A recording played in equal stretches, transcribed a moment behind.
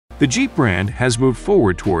The Jeep brand has moved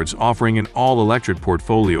forward towards offering an all-electric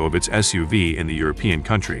portfolio of its SUV in the European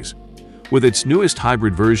countries, with its newest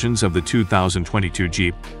hybrid versions of the 2022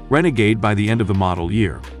 Jeep Renegade by the end of the model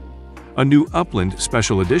year. A new Upland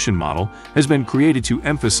Special Edition model has been created to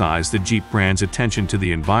emphasize the Jeep brand's attention to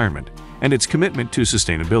the environment and its commitment to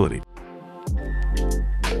sustainability.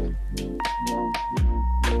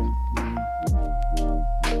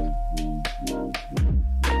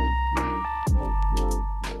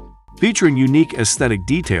 Featuring unique aesthetic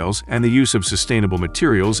details and the use of sustainable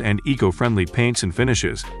materials and eco-friendly paints and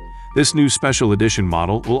finishes, this new Special Edition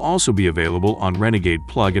model will also be available on Renegade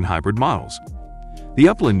plug-in hybrid models. The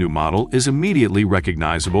Upland new model is immediately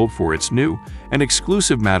recognizable for its new and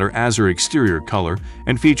exclusive Madder Azure exterior color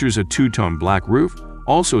and features a two-tone black roof,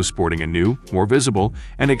 also sporting a new, more visible,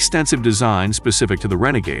 and extensive design specific to the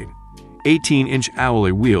Renegade, 18-inch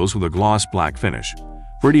alloy wheels with a gloss black finish,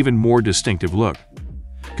 for an even more distinctive look.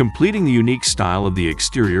 Completing the unique style of the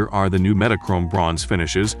exterior are the new Metachrome bronze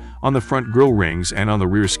finishes on the front grille rings and on the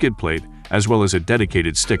rear skid plate, as well as a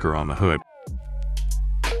dedicated sticker on the hood.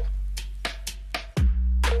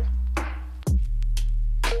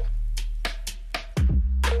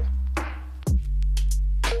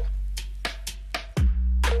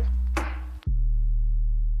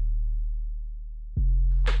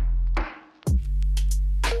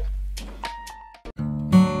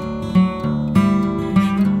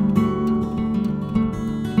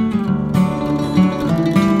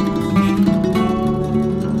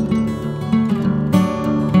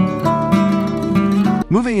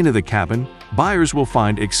 Moving into the cabin, buyers will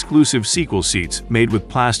find exclusive sequel seats made with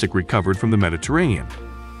plastic recovered from the Mediterranean.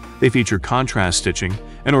 They feature contrast stitching,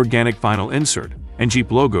 an organic vinyl insert, and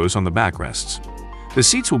Jeep logos on the backrests. The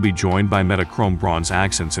seats will be joined by Metachrome bronze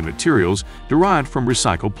accents and materials derived from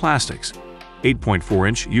recycled plastics.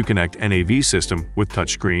 8.4-inch Uconnect NAV system with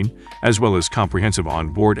touchscreen, as well as comprehensive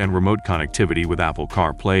onboard and remote connectivity with Apple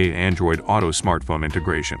CarPlay and Android Auto smartphone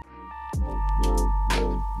integration.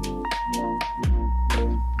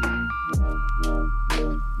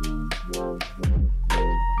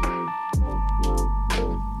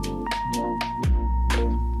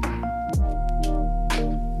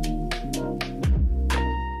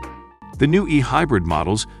 The new e-hybrid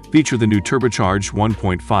models feature the new turbocharged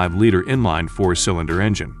 1.5-liter inline four-cylinder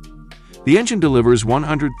engine. The engine delivers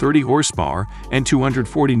 130 horsepower and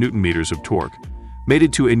 240 Nm of torque,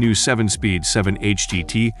 mated to a new 7-speed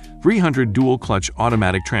 7HTT 300 dual-clutch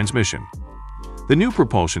automatic transmission. The new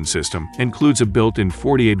propulsion system includes a built-in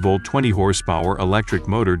 48-volt 20-horsepower electric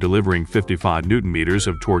motor delivering 55 Nm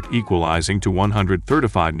of torque, equalizing to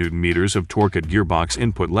 135 Nm of torque at gearbox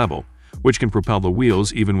input level, which can propel the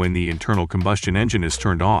wheels even when the internal combustion engine is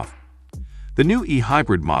turned off. The new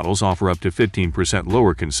e-hybrid models offer up to 15%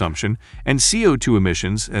 lower consumption and CO2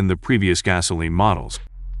 emissions than the previous gasoline models.